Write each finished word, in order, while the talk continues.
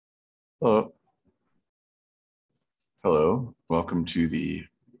Hello. Hello. Welcome to the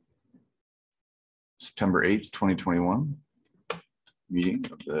September 8th, 2021 meeting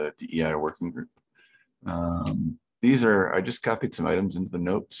of the DEI working group. I just copied some items into the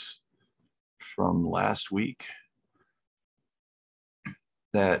notes from last week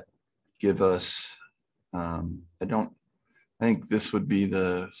that give us, I think this would be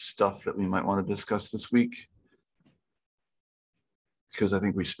the stuff that we might want to discuss this week, because I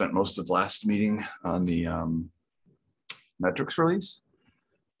think we spent most of last meeting on the metrics release.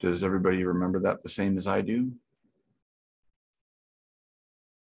 Does everybody remember that the same as I do?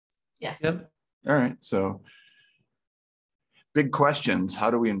 Yes. Yep. All right. So big questions. How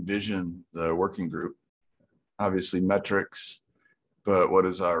do we envision the working group? Obviously metrics, but what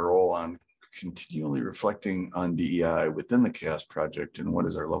is our role on continually reflecting on DEI within the CHAOSS project, and what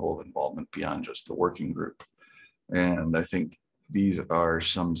is our level of involvement beyond just the working group? And I think these are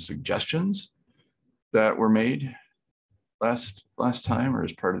some suggestions that were made last time or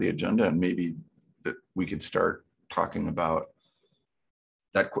as part of the agenda, and maybe that we could start talking about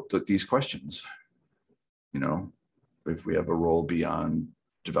these questions. You know, if we have a role beyond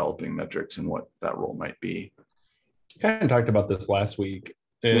developing metrics and what that role might be. Kind of talked about this last week,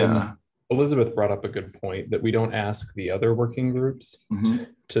 and yeah. Elizabeth brought up a good point that we don't ask the other working groups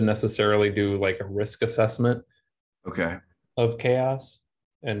to necessarily do like a risk assessment of CHAOSS,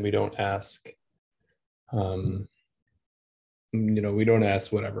 and we don't ask we don't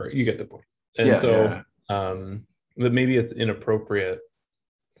ask whatever, you get the point. And that maybe it's inappropriate,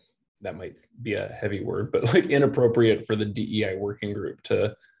 that might be a heavy word, but like inappropriate for the DEI working group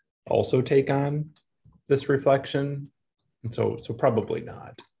to also take on this reflection. And so probably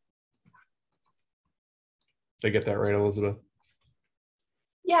not. Did I get that right, Elizabeth?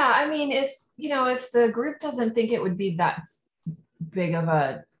 Yeah, I mean, if the group doesn't think it would be that big of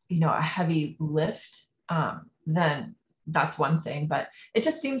a heavy lift, then that's one thing. But it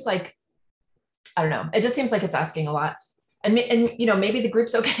just seems like, I don't know, it just seems like it's asking a lot. And maybe the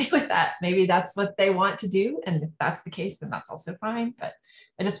group's okay with that. Maybe that's what they want to do. And if that's the case, then that's also fine. But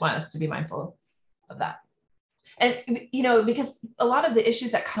I just want us to be mindful of that. And, because a lot of the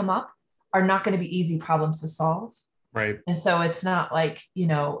issues that come up are not going to be easy problems to solve. Right. And so it's not like,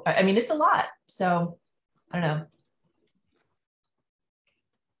 I mean, it's a lot. So I don't know.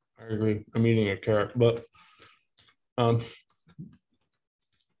 I agree. I'm eating a carrot, but, and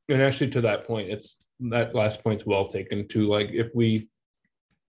actually to that point, that last point's well taken too. Like if we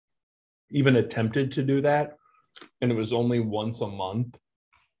even attempted to do that and it was only once a month,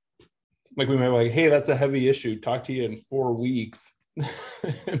 like we might be like, hey, that's a heavy issue. Talk to you in 4 weeks.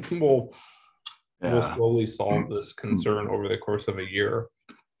 And we'll slowly solve this concern over the course of a year.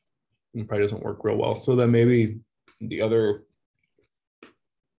 It probably doesn't work real well. So then maybe the other,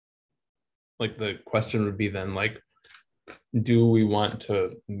 like the question would be then like, do we want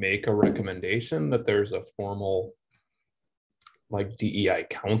to make a recommendation that there's a formal like DEI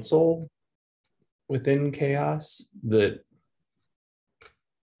council within CHAOSS that,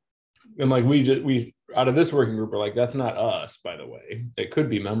 and like we out of this working group are like, that's not us, by the way. It could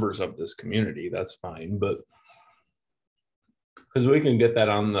be members of this community, that's fine, but because we can get that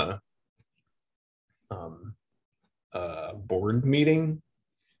on the board meeting,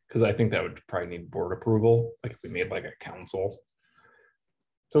 because I think that would probably need board approval, like if we made like a council.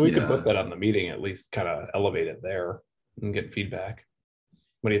 So we could put that on the meeting, at least kind of elevate it there and get feedback.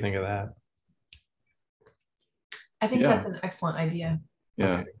 What do you think of that? I think that's an excellent idea.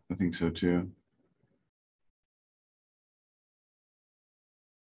 Yeah, okay. I think so too.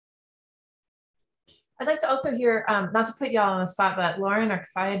 I'd like to also hear, not to put y'all on the spot, but Lauren or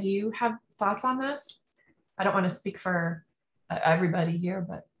Kafaya, do you have thoughts on this? I don't want to speak for everybody here,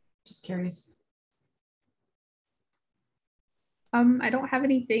 but just curious. I don't have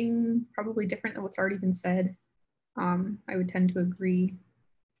anything probably different than what's already been said. I would tend to agree.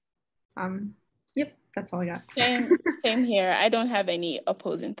 Yep, that's all I got. Same here. I don't have any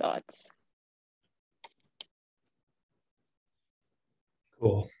opposing thoughts.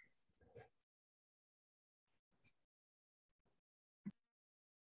 Cool.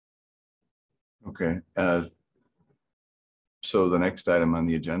 Okay. So the next item on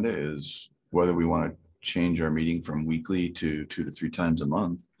the agenda is whether we want to change our meeting from weekly to 2 to 3 times a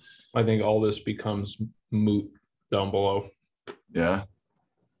month. I think all this becomes moot down below. Yeah.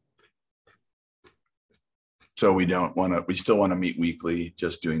 So we still want to meet weekly,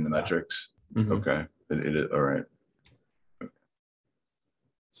 just doing the metrics. Okay. It is all right. Okay.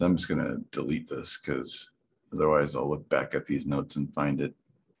 So I'm just going to delete this because otherwise I'll look back at these notes and find it.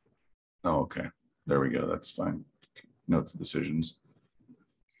 Oh, okay. There we go. That's fine. Notes and decisions.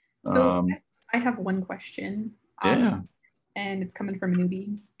 So I have one question. Yeah. And it's coming from a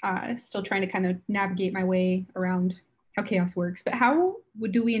newbie. Still trying to kind of navigate my way around how CHAOSS works. But how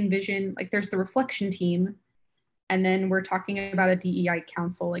do we envision, like there's the reflection team, and then we're talking about a DEI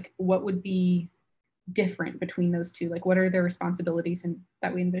council. Like what would be different between those two? Like what are their responsibilities and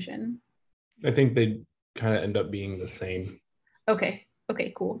that we envision? I think they kind of end up being the same. Okay.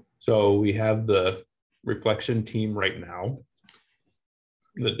 Okay, cool. So we have the reflection team right now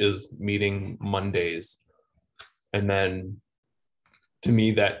that is meeting Mondays. And then to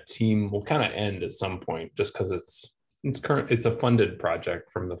me, that team will kind of end at some point just because it's a funded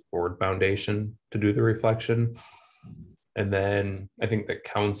project from the Ford Foundation to do the reflection. And then I think the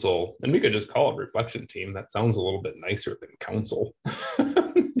council, and we could just call it reflection team. That sounds a little bit nicer than council.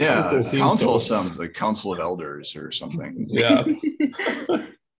 Yeah, council sounds like council of elders or something. Yeah.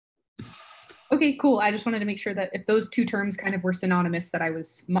 Okay, cool. I just wanted to make sure that if those two terms kind of were synonymous, that I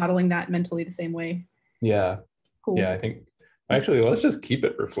was modeling that mentally the same way. Yeah. Cool. Yeah, I think actually let's just keep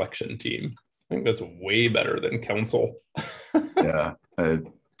it reflection team. I think that's way better than council. Yeah,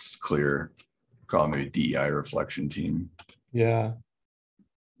 it's clear. Call me DEI reflection team. Yeah.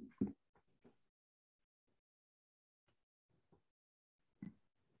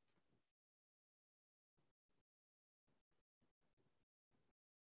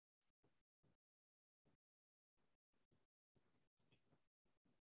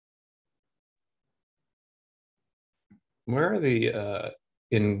 Where are the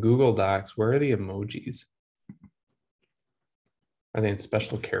in Google Docs, where are the emojis? Are they in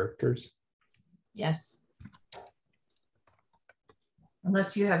special characters? Yes.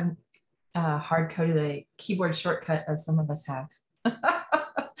 Unless you have hard-coded a keyboard shortcut, as some of us have.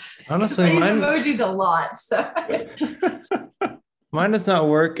 Honestly, I use mine emojis a lot. So mine does not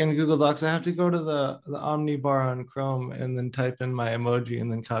work in Google Docs. I have to go to the Omni bar on Chrome and then type in my emoji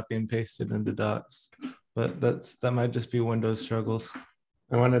and then copy and paste it into Docs. But that might just be Windows struggles.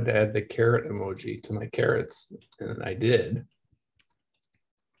 I wanted to add the carrot emoji to my carrots, and I did.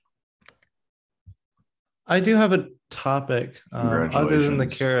 I do have a topic other than the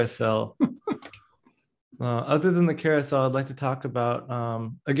carousel. Other than the carousel, I'd like to talk about,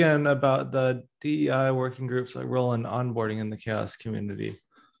 again, about the DEI working groups like role in onboarding in the CHAOSS community.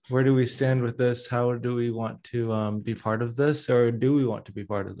 Where do we stand with this? How do we want to be part of this, or do we want to be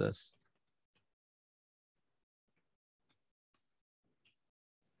part of this?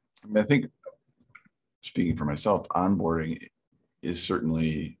 I mean, I think, speaking for myself, onboarding is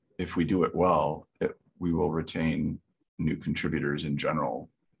certainly, if we do it well, we will retain new contributors in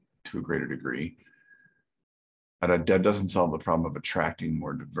general to a greater degree. And that doesn't solve the problem of attracting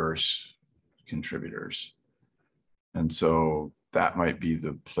more diverse contributors. And so that might be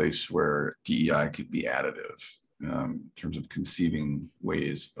the place where DEI could be additive in terms of conceiving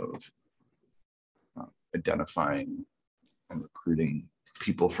ways of identifying and recruiting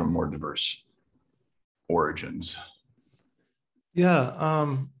people from more diverse origins. Yeah,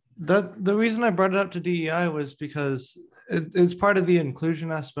 the reason I brought it up to DEI was because it's part of the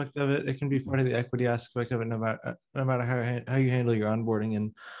inclusion aspect of it. It can be part of the equity aspect of it, no matter how you handle your onboarding.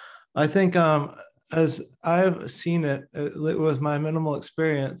 And I think as I've seen it with my minimal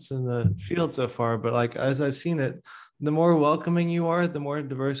experience in the field so far, but like as I've seen it, the more welcoming you are, the more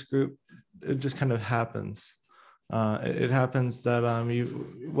diverse group it just kind of happens. It happens that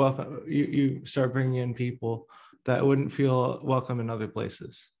you start bringing in people that wouldn't feel welcome in other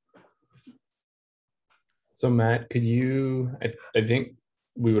places. So Matt, could you, I think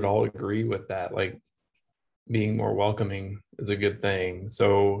we would all agree with that, like being more welcoming is a good thing.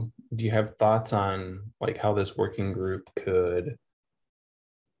 So do you have thoughts on like how this working group could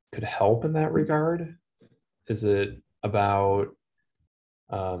help in that regard? Is it about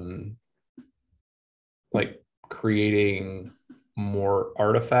like creating more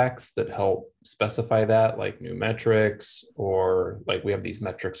artifacts that help specify that, like new metrics, or like we have these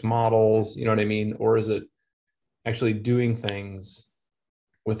metrics models, you know what I mean? Or is it actually doing things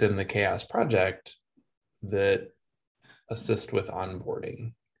within the CHAOSS project that assist with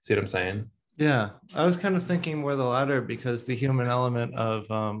onboarding? See what I'm saying? Yeah, I was kind of thinking more the latter, because the human element of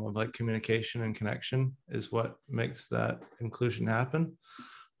like communication and connection is what makes that inclusion happen.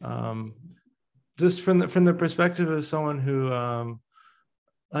 Just from the perspective of someone who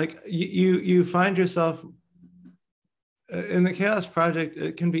like you find yourself in the CHAOSS project,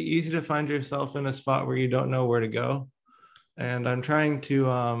 it can be easy to find yourself in a spot where you don't know where to go. And I'm trying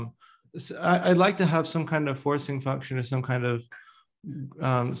to, I'd like to have some kind of forcing function or some kind of,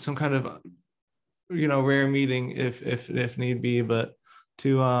 rare meeting if need be, but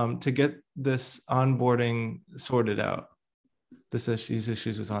to get this onboarding sorted out. these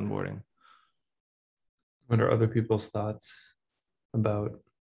issues with onboarding. What are other people's thoughts about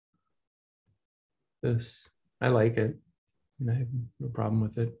this? I like it, and I have no problem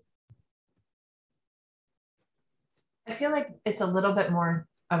with it. I feel like it's a little bit more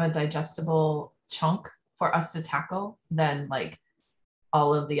of a digestible chunk for us to tackle than like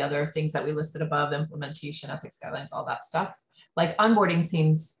all of the other things that we listed above, implementation, ethics guidelines, all that stuff. Like onboarding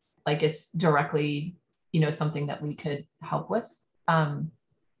seems like it's directly, something that we could help with. I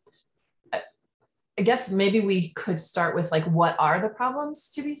guess maybe we could start with like, what are the problems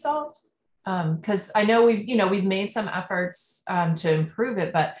to be solved? Because I know we've made some efforts to improve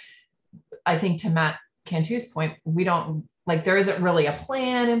it, but I think to Matt Cantu's point, we don't like, there isn't really a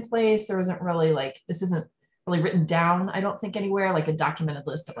plan in place. There isn't really like, this isn't really written down, I don't think anywhere, like a documented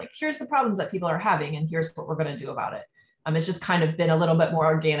list of like, here's the problems that people are having and here's what we're going to do about it. It's just kind of been a little bit more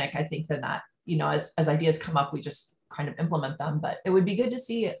organic, I think, than that. As ideas come up, we just kind of implement them, but it would be good to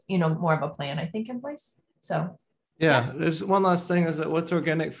see, more of a plan, I think, in place. So yeah, there's one last thing is that what's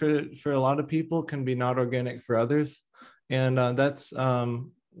organic for a lot of people can be not organic for others. And that's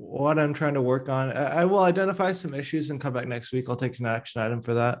what I'm trying to work on. I will identify some issues and come back next week. I'll take an action item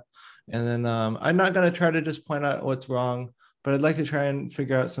for that. And then I'm not going to try to just point out what's wrong, but I'd like to try and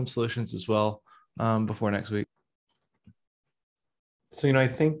figure out some solutions as well before next week. So, I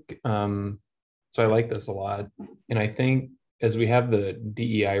think, so I like this a lot. And I think as we have the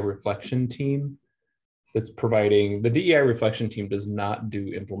DEI reflection team that's providing, the DEI reflection team does not do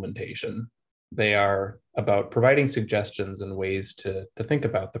implementation. They are about providing suggestions and ways to think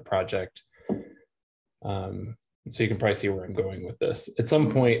about the project. So you can probably see where I'm going with this. At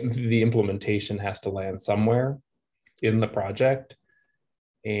some point, the implementation has to land somewhere in the project.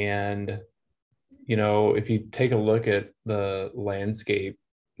 And, if you take a look at the landscape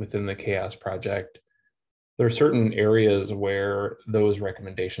within the CHAOSS project, there are certain areas where those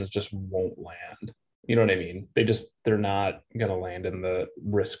recommendations just won't land. You know what I mean? They're not going to land in the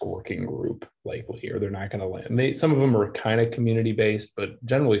risk working group likely, or they're not going to land. Some of them are kind of community based, but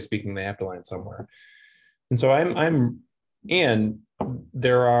generally speaking, they have to land somewhere. And so and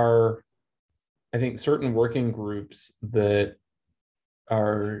there are, I think, certain working groups that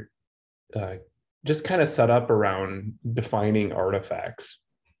are just kind of set up around defining artifacts,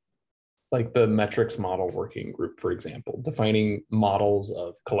 like the metrics model working group, for example, defining models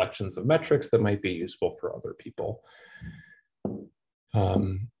of collections of metrics that might be useful for other people.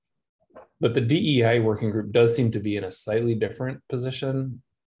 But the DEI working group does seem to be in a slightly different position,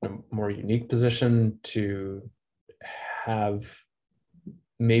 a more unique position to have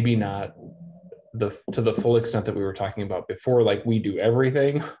maybe not to the full extent that we were talking about before, like we do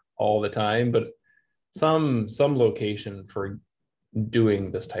everything all the time, but some location for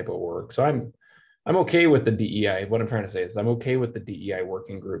doing this type of work. So I'm okay with the DEI. What I'm trying to say is I'm okay with the DEI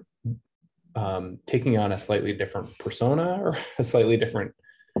working group taking on a slightly different persona or a slightly different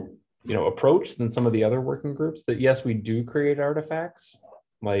approach than some of the other working groups. That yes, we do create artifacts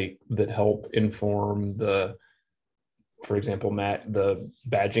like that help inform for example, Matt, the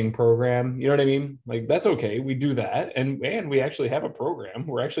badging program, you know what I mean? Like that's okay, we do that. And we actually have a program.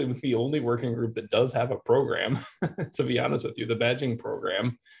 We're actually the only working group that does have a program, to be honest with you, the badging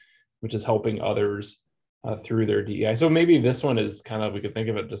program, which is helping others through their DEI. So maybe this one is kind of, we could think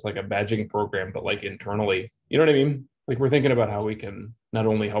of it just like a badging program, but like internally, you know what I mean? Like we're thinking about how we can not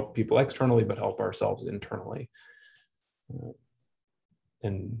only help people externally, but help ourselves internally.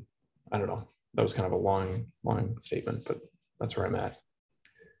 And I don't know, that was kind of a long statement, but that's where I'm at.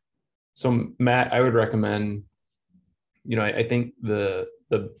 So Matt, I would recommend, I think the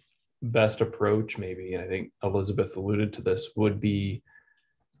best approach maybe, and I think Elizabeth alluded to this, would be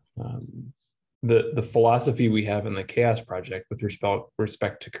the philosophy we have in the CHAOSS project with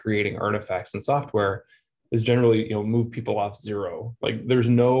respect to creating artifacts and software is generally, move people off zero. Like there's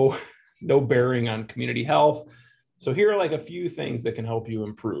no bearing on community health. So here are like a few things that can help you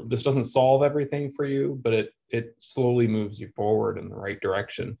improve. This doesn't solve everything for you, but it slowly moves you forward in the right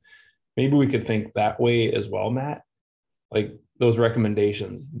direction. Maybe we could think that way as well, Matt. Like those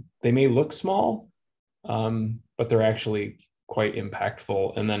recommendations, they may look small, but they're actually quite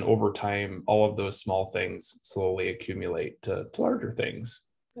impactful. And then over time, all of those small things slowly accumulate to larger things.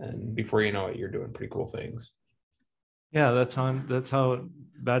 And before you know it, you're doing pretty cool things. Yeah, that's how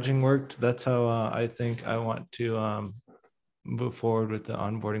badging worked. That's how I think I want to move forward with the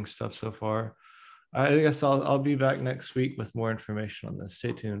onboarding stuff so far. I guess I'll be back next week with more information on this.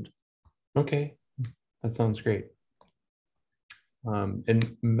 Stay tuned. Okay, that sounds great.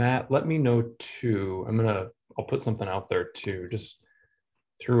 And Matt, let me know too. I'll put something out there too. Just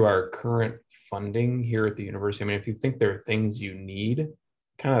through our current funding here at the university, I mean, if you think there are things you need,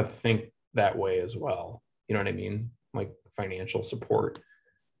 kind of think that way as well. You know what I mean? Like financial support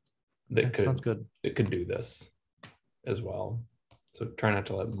that Sounds good. it could do this as well. So try not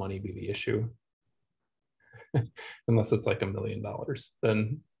to let money be the issue. Unless it's like $1 million,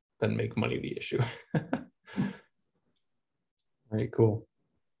 then make money the issue. All right, cool.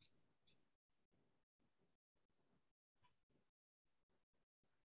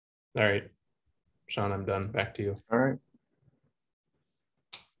 All right, Sean, I'm done. Back to you. All right.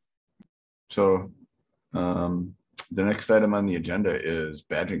 So the next item on the agenda is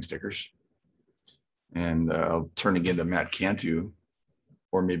badging stickers. And I'll turn again to Matt Cantu,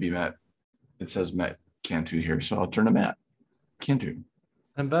 or maybe Matt, it says Matt Cantu here, so I'll turn to Matt Cantu.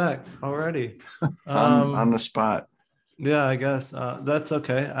 I'm back already. On the spot. Yeah, I guess that's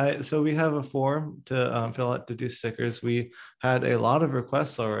okay. So we have a form to fill out to do stickers. We had a lot of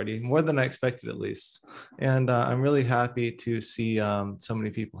requests already, more than I expected at least. And I'm really happy to see so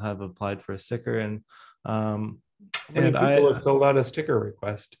many people have applied for a sticker. And How many people have filled out a sticker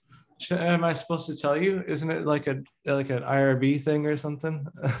request? Am I supposed to tell you? Isn't it like an IRB thing or something?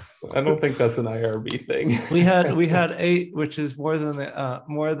 I don't think that's an IRB thing. we had 8, which is more than awesome.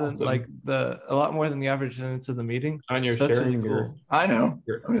 A lot more than the average attendance of the meeting. On your So that's sharing really your, cool. I know.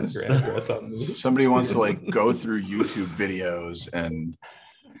 your address on the Somebody wants to like go through YouTube videos, and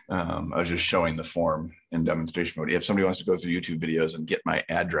I was just showing the form in demonstration mode. If somebody wants to go through YouTube videos and get my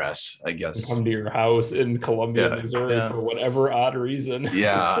address, I guess. come to your house in Columbia, Missouri for whatever odd reason.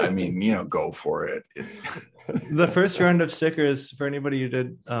 Yeah, I mean, go for it. The first round of stickers for anybody who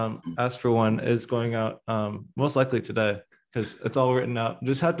did ask for one is going out most likely today, because it's all written out.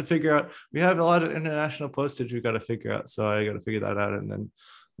 Just have to figure out. We have a lot of international postage we got to figure out, so I got to figure that out, and then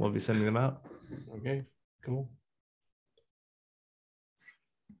we'll be sending them out. Okay, cool.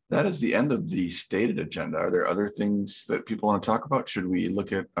 That is the end of the stated agenda. Are there other things that people want to talk about? Should we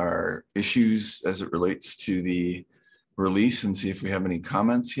look at our issues as it relates to the release and see if we have any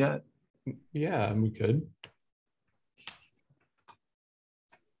comments yet? Yeah, we could.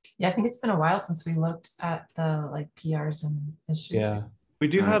 Yeah, I think it's been a while since we looked at the like PRs and issues. Yeah. We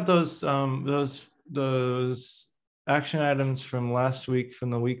do have those action items from last week,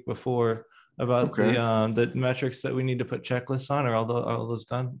 from the week before, about the metrics that we need to put checklists on. Are all those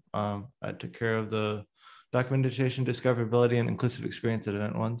done? I took care of the documentation, discoverability, and inclusive experience at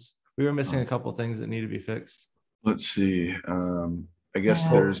event ones. We were missing a couple of things that need to be fixed. Let's see. I guess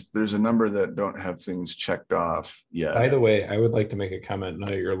there's a number that don't have things checked off yet. By the way, I would like to make a comment now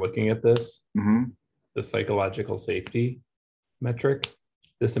that you're looking at this. Mm-hmm. The psychological safety metric,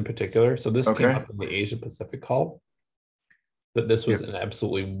 this in particular. So this came up in the Asia Pacific call, that this was an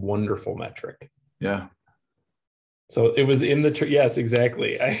absolutely wonderful metric. Yeah. So it was in the, yes,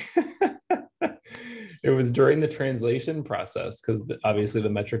 exactly. It was during the translation process, because obviously the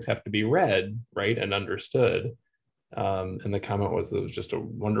metrics have to be read, right, and understood. And the comment was it was just a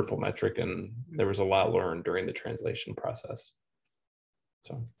wonderful metric, and there was a lot learned during the translation process.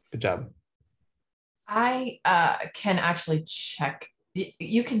 So good job. I can actually check.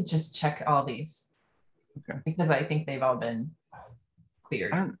 You can just check all these, because I think they've all been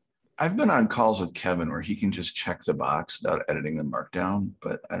cleared. I've been on calls with Kevin where he can just check the box without editing the markdown,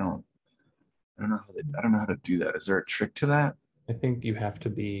 but I don't know how to do that. Is there a trick to that? I think you have to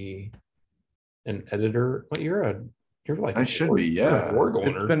be an editor. Well, you're like I should be, yeah.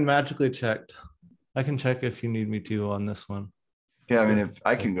 It's been magically checked. I can check if you need me to on this one. Yeah, I mean, if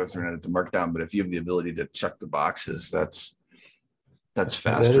I can go through and edit the markdown, but if you have the ability to check the boxes, that's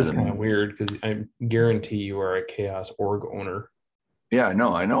faster. That is kind of weird, because I guarantee you are a CHAOSS org owner. Yeah, I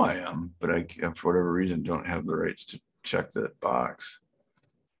know I am, but I, for whatever reason, don't have the rights to check that box.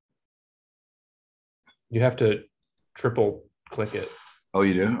 You have to triple click it. Oh,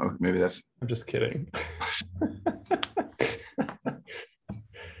 you do? Oh, maybe that's. I'm just kidding.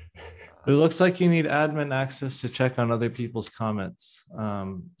 It looks like you need admin access to check on other people's comments.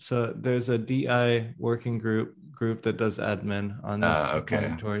 So there's a DEI working group that does admin on this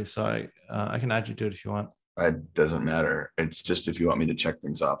repository. So I can add you to it if you want. It doesn't matter. It's just if you want me to check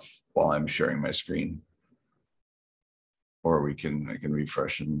things off while I'm sharing my screen, or I can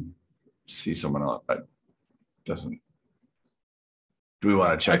refresh and see someone else. That doesn't. Do we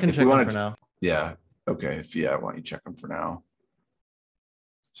want to check? I can check them for now. Yeah. Okay. Why don't you check them for now?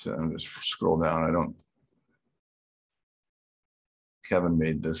 So I'm just scroll down. Kevin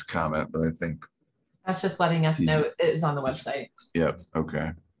made this comment, but I think that's just letting us know it is on the website. Yep.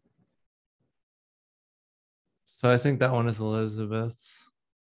 Okay. So I think that one is Elizabeth's.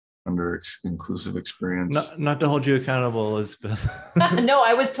 under inclusive experience. Not to hold you accountable, Elizabeth. No,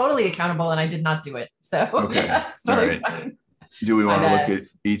 I was totally accountable and I did not do it. So Okay. yeah, it's totally All right. fine. Do we want to My look bad. at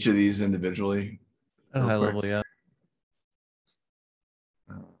each of these individually? At a real high quick? level, yeah.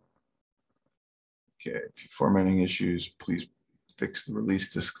 Okay, if you're formatting issues, please fix the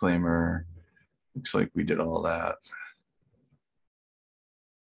release disclaimer. Looks like we did all that.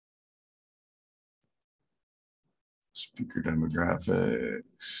 Speaker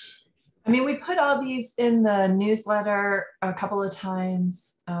demographics. I mean, we put all these in the newsletter a couple of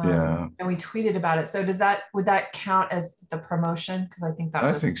times. Yeah. And we tweeted about it. So would that count as the promotion? Because I think that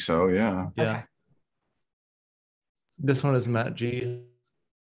I was think so, yeah. Yeah. okay. This one is Matt G.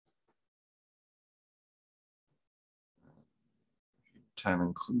 Time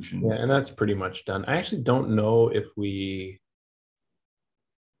inclusion. Yeah, and that's pretty much done. I actually don't know if we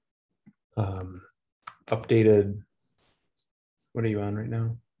updated. What are you on right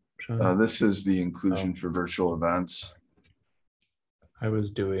now, Sean? This is the inclusion for virtual events. I was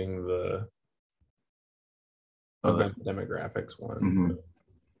doing the event demographics one. Mhm.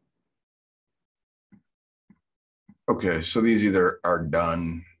 Okay, so these either are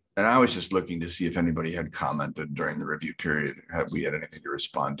done, and I was just looking to see if anybody had commented during the review period. Have we had anything to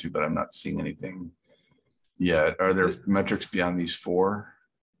respond to? But I'm not seeing anything yet. Are there metrics beyond these four?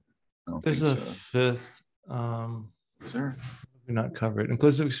 I don't There's think a so. fifth. Is there? We're not covered.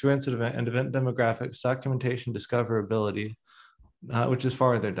 Inclusive experience at event and event demographics, documentation, discoverability, which is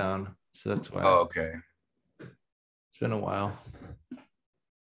farther down. So that's why Oh, okay. it's been a while.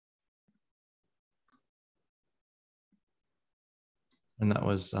 And that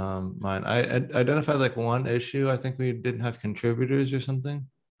was mine. I identified like one issue. I think we didn't have contributors or something.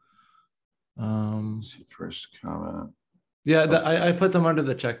 Let's see, first comment. Yeah, I put them under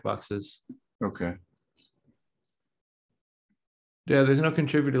the check boxes. Okay. Yeah, there's no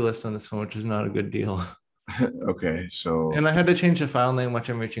contributor list on this one, which is not a good deal. Okay, so And I had to change the file name, which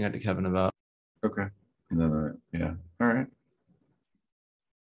I'm reaching out to Kevin about. okay, and then yeah, all right.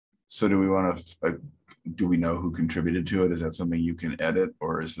 So do we want to? Do we know who contributed to it? Is that something you can edit,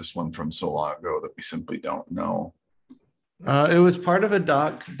 or is this one from so long ago that we simply don't know? It was part of a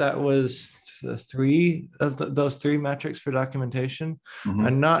doc that was three of those three metrics for documentation. Mhm.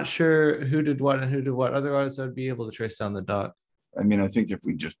 I'm not sure who did what and who did what. Otherwise, I'd be able to trace down the doc. I mean, I think if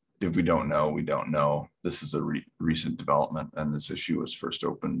we don't know, we don't know. This is a recent development, and this issue was first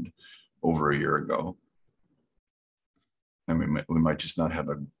opened over a year ago. And we might just not have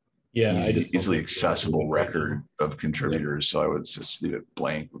a easily accessible record of contributors. So I would just leave it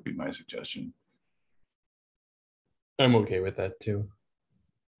blank would be my suggestion. I'm okay with that too.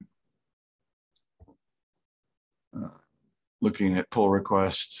 Looking at pull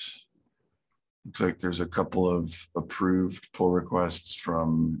requests, looks like there's a couple of approved pull requests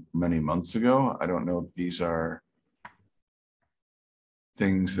from many months ago. I don't know if these are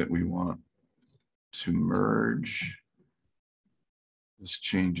things that we want to merge. This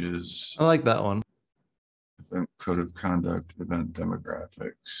changes. I like that one. Event code of conduct, event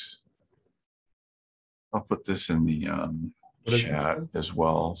demographics. I'll put this in the chat as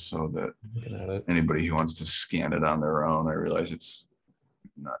well, so that anybody who wants to scan it on their own, I realize it's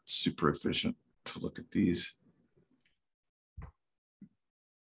not super efficient to look at these.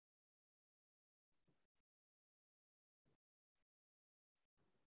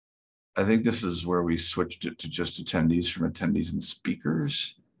 I think this is where we switched it to just attendees from attendees and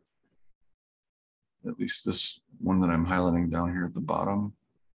speakers. At least this one that I'm highlighting down here at the bottom.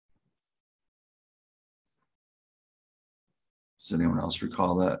 Does anyone else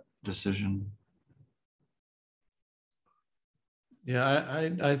recall that decision?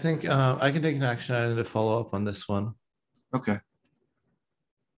 Yeah, I think I can take an action item to follow up on this one. Okay.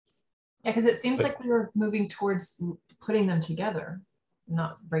 Yeah, because it seems like we were moving towards putting them together,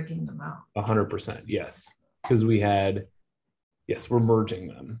 not breaking them out. 100%, yes. Because we're merging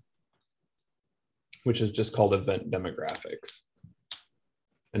them, which is just called event demographics.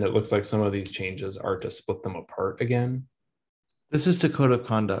 And it looks like some of these changes are to split them apart again. This is to code of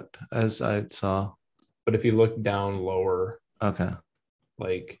conduct, as I saw. But if you look down lower, okay,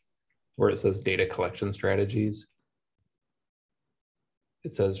 like where it says data collection strategies,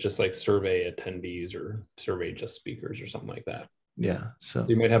 it says just like survey attendees or survey just speakers or something like that. Yeah, so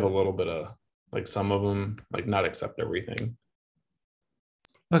you might have a little bit of like some of them like not accept everything.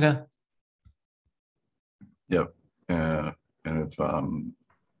 Okay. Yep. And if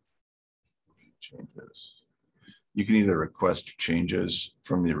changes, you can either request changes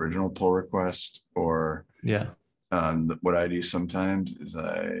from the original pull request, or yeah, what I do sometimes is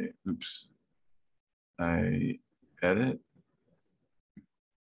I edit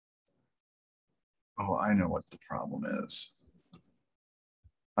Oh, I know what the problem is.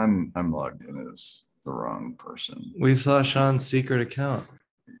 I'm logged in as the wrong person. We saw Sean's secret account.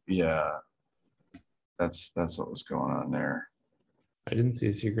 Yeah, that's what was going on there. I didn't see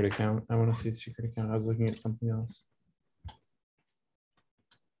a secret account. I want to see a secret account. I was looking at something else.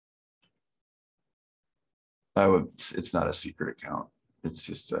 It's not a secret account. It's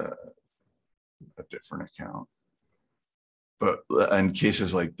just a different account. But in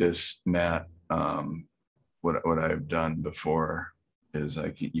cases like this, Matt, what I've done before is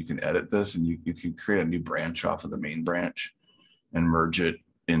you can edit this and you can create a new branch off of the main branch and merge it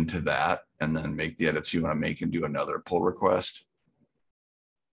into that, and then make the edits you want to make and do another pull request.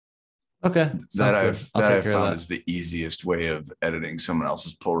 Okay. That I've found is the easiest way of editing someone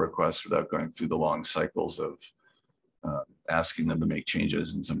else's pull request without going through the long cycles of asking them to make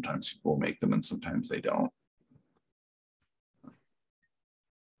changes. And sometimes people make them and sometimes they don't.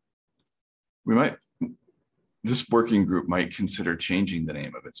 This working group might consider changing the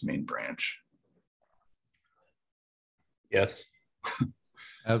name of its main branch. Yes.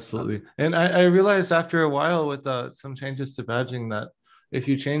 Absolutely. And I realized after a while with some changes to badging that if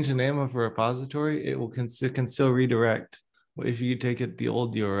you change the name of a repository, it can still redirect if you take it the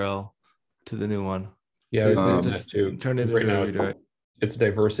old URL to the new one. Yeah, I was thinking that too. Turn it right into now, a redirect. it's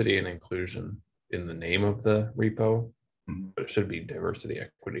diversity and inclusion in the name of the repo, Mhm. but it should be diversity,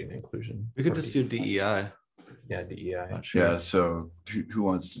 equity, and inclusion. We could or just do DEI. Yeah, DEI. Not sure. Yeah, so who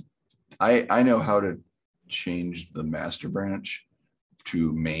wants to? I know how to change the master branch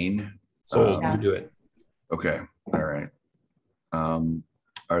to main. So Yeah. you do it. Okay, all right.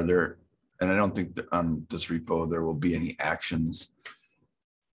 Are there, and I don't think that on this repo there will be any actions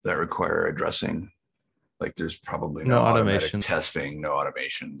that require addressing. Like there's probably no automatic automation testing, no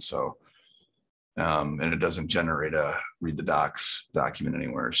automation. So, and it doesn't generate a read the docs document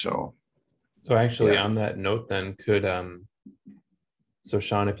anywhere. So actually, yeah. on that note, then could so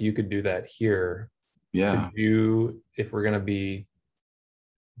Sean, if you could do that here, Yeah, could you, if we're gonna be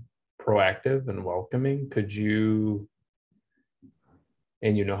proactive and welcoming, could you,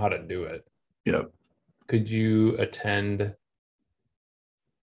 and you know how to do it, yep. could you attend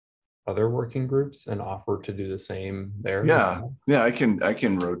other working groups and offer to do the same there? Yeah, I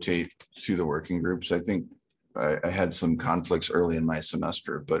can rotate through the working groups. I think I had some conflicts early in my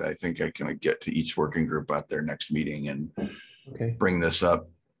semester, but I think I can get to each working group at their next meeting and Okay. bring this up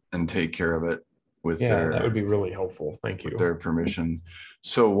and take care of it with that would be really helpful. Thank you. with their permission.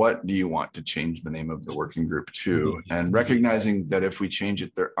 So what do you want to change the name of the working group to? And recognizing that if we change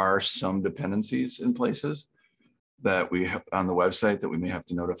it, there are some dependencies in places that we have on the website that we may have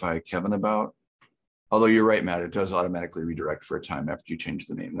to notify Kevin about. Although you're right, Matt, it does automatically redirect for a time after you change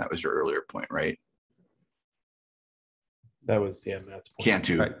the name. That was your earlier point, right? That was, yeah, Matt's point. Can't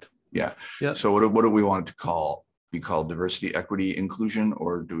do. Correct. Yeah. Yep. So what do we want it to be called diversity, equity, inclusion,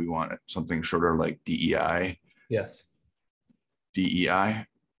 or do we want it something shorter like DEI? Yes. DEI?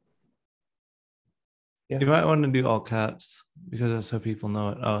 Yeah. You might want to do all caps because that's how people know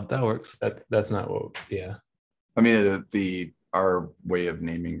it. Oh, that works. That's not what, yeah. I mean, our way of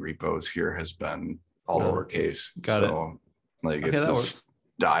naming repos here has been all lowercase. Got it. Like Okay, it's that a works.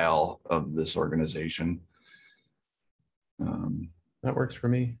 style of this organization. That works for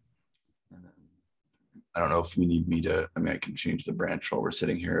me. I don't know if we need me to, I mean, I can change the branch while we're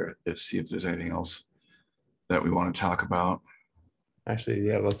sitting here to see if there's anything else that we want to talk about. Actually,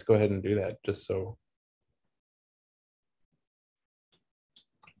 yeah, let's go ahead and do that just so.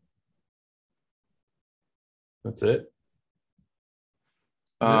 That's it.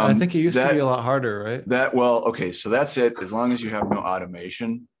 I think it used to be a lot harder, right? Okay, so that's it. As long as you have no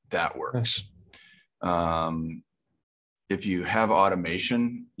automation, that works. If you have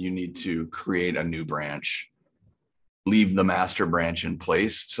automation, you need to create a new branch, leave the master branch in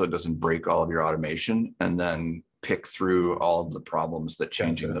place so it doesn't break all of your automation, and then pick through all of the problems that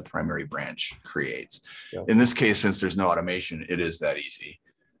changing the primary branch creates. Yep. In this case, since there's no automation, it is that easy.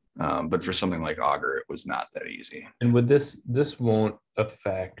 But for something like Augur, it was not that easy. And with this won't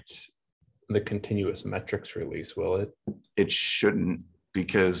affect the continuous metrics release, will it? It shouldn't,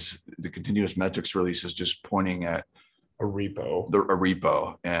 because the continuous metrics release is just pointing at a repo. A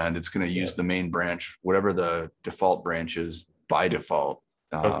repo, and it's going to use the main branch, whatever the default branch is by default.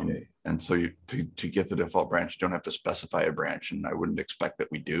 Okay. And so to get the default branch, you don't have to specify a branch, and I wouldn't expect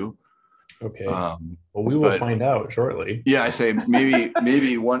that we do. Okay. Well, we will find out shortly. Yeah, I say maybe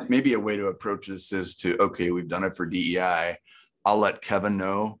a way to approach this is to, okay, we've done it for DEI. I'll let Kevin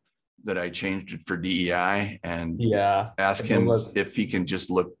know that I changed it for DEI and ask him if he can just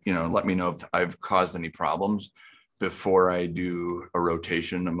look, let me know if I've caused any problems. before I do a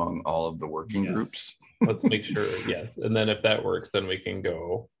rotation among all of the working Yes. groups. Let's make sure, yes. And then if that works, then we can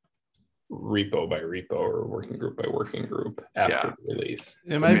go repo by repo or working group by working group after the release.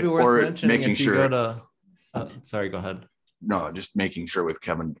 It might be worth Or mentioning making if you sure- go to, sorry, go ahead. No, just making sure with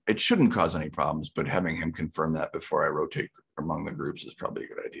Kevin, it shouldn't cause any problems, but having him confirm that before I rotate among the groups is probably a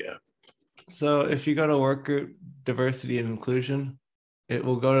good idea. So if you go to work group diversity and inclusion, it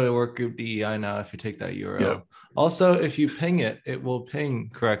will go to the work group DEI now if you take that URL. Yep. Also, if you ping it, it will ping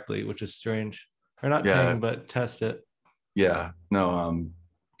correctly, which is strange. Or not Yeah. ping, but test it. Yeah, no,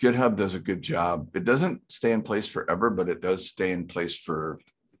 GitHub does a good job. It doesn't stay in place forever, but it does stay in place for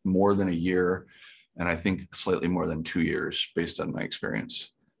more than a year. And I think slightly more than 2 years based on my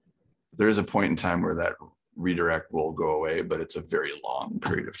experience. There is a point in time where that redirect will go away, but it's a very long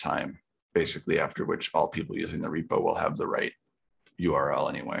period of time, basically after which all people using the repo will have the right URL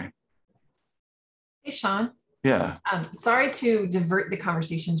anyway. Hey, Sean. Yeah. Sorry to divert the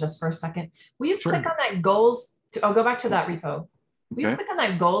conversation just for a second. Will you Sure. click on that goals? I'll go back to that repo. Will you Okay. click on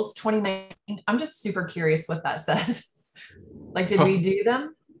that goals 2019? I'm just super curious what that says. Like, did we do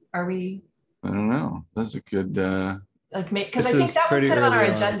them? Are we I don't know. That's a good, like make, because I This think is that was pretty kind of on our early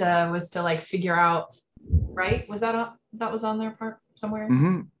on. agenda was to like figure out, right? Was that on, that was on their part somewhere?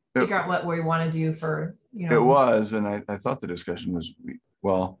 mhm. Figure out what we want to do for, you know. It was, and I thought the discussion was,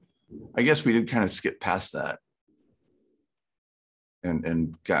 well, I guess we did kind of skip past that.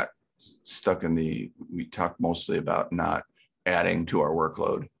 And got stuck in we talked mostly about not adding to our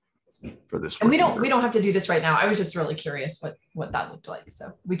workload for this. And we working group. don't have to do this right now. I was just really curious what that looked like.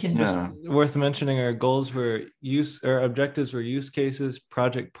 So we can just Yeah. Worth mentioning, our goals were objectives were use cases,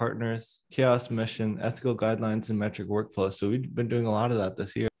 project partners, CHAOSS mission, ethical guidelines, and metric workflow. So we've been doing a lot of that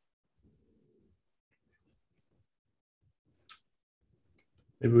this year.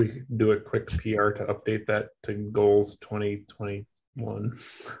 Maybe we could do a quick PR to update that to goals 2021.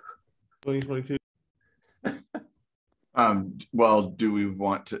 2022. Well, do we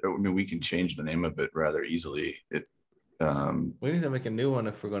want to, I mean, we can change the name of it rather easily. We need to make a new one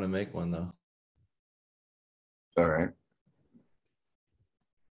if we're going to make one, though. All right.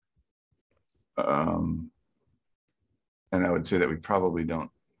 And I would say that we probably don't,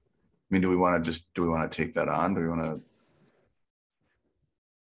 I mean, do we want to take that on? Do we want to?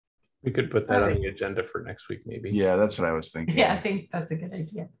 We could put that on the agenda for next week, maybe. Yeah, that's what I was thinking. yeah, I think that's a good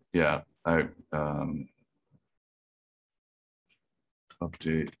idea. Yeah,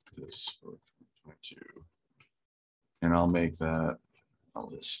 update this for 2022. And I'll make that, I'll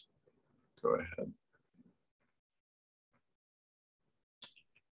just go ahead.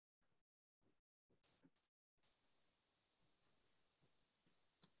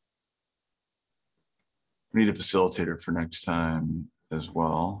 We need a facilitator for next time as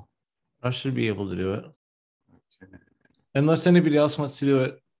well. I should be able to do it. Okay. Unless anybody else wants to do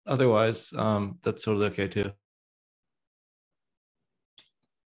it. Otherwise, that's totally okay too.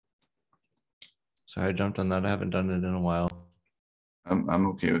 Sorry, I jumped on that. I haven't done it in a while. I'm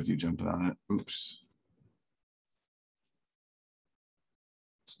okay with you jumping on it. Oops.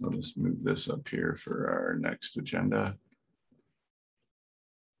 So I'll just move this up here for our next agenda.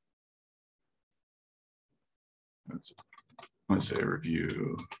 Let's say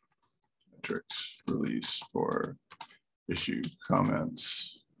review metrics release for issue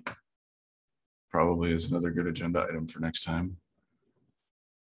comments. Probably is another good agenda item for next time.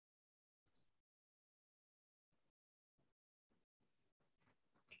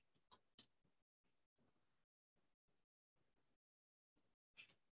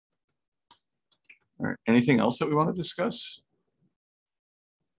 All right, anything else that we want to discuss?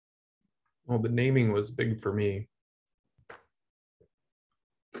 Well, the naming was big for me.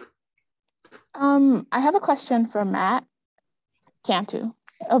 I have a question for Matt Cantu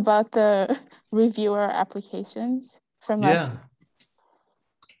about the reviewer applications from last. Yeah.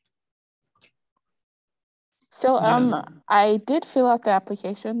 So Yeah. I did fill out the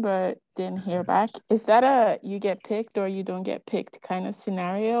application, but didn't hear back. Is that a you get picked or you don't get picked kind of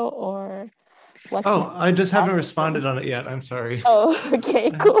scenario, or what's Oh, I just haven't responded on it yet. I'm sorry. Oh,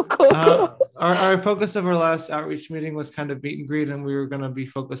 okay, cool. Our focus of our last outreach meeting was kind of meet and greet, and we were going to be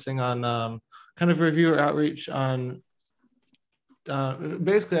focusing on kind of reviewer outreach on.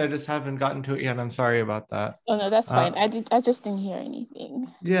 Basically, I just haven't gotten to it yet. I'm sorry about that. Oh no, that's fine. I just didn't hear anything.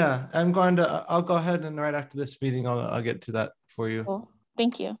 Yeah, I'll go ahead and right after this meeting, I'll get to that for you. Cool.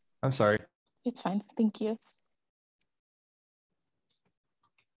 Thank you. I'm sorry. It's fine. Thank you.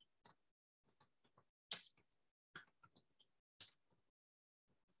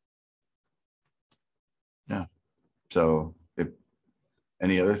 Yeah. So if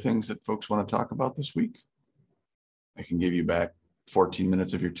any other things that folks want to talk about this week? I can give you back 14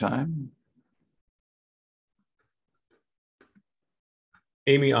 minutes of your time.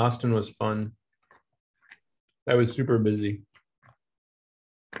 Amy, Austin was fun. I was super busy.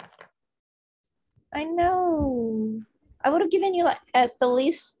 I know. I would have given you like at the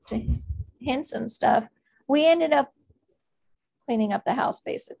least hints and stuff. We ended up cleaning up the house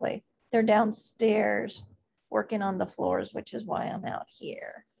basically. They're downstairs working on the floors, which is why I'm out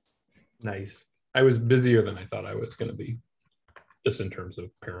here. Nice. I was busier than I thought I was going to be, just in terms of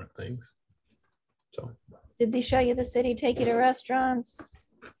parent things. So. Did they show you the city, take you to restaurants?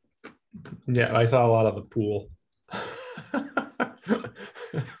 Yeah, I saw a lot of the pool.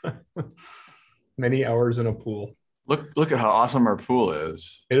 Many hours in a pool. Look at how awesome our pool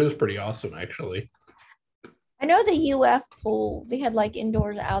is. It was pretty awesome, actually. I know the UF pool, they had like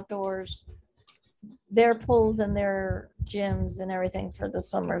indoors, outdoors. Their pools and their gyms and everything for the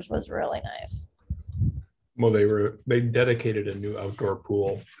swimmers was really nice. Well, they dedicated a new outdoor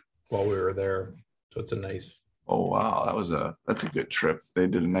pool while we were there. So it's a nice. Oh, wow. That's a good trip. They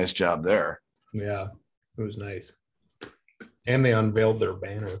did a nice job there. Yeah, it was nice. And they unveiled their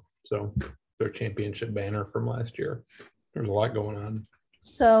banner. So their championship banner from last year. There's a lot going on.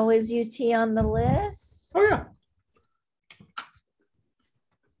 So is UT on the list? Oh, yeah.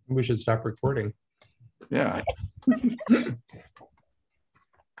 We should stop recording. Yeah.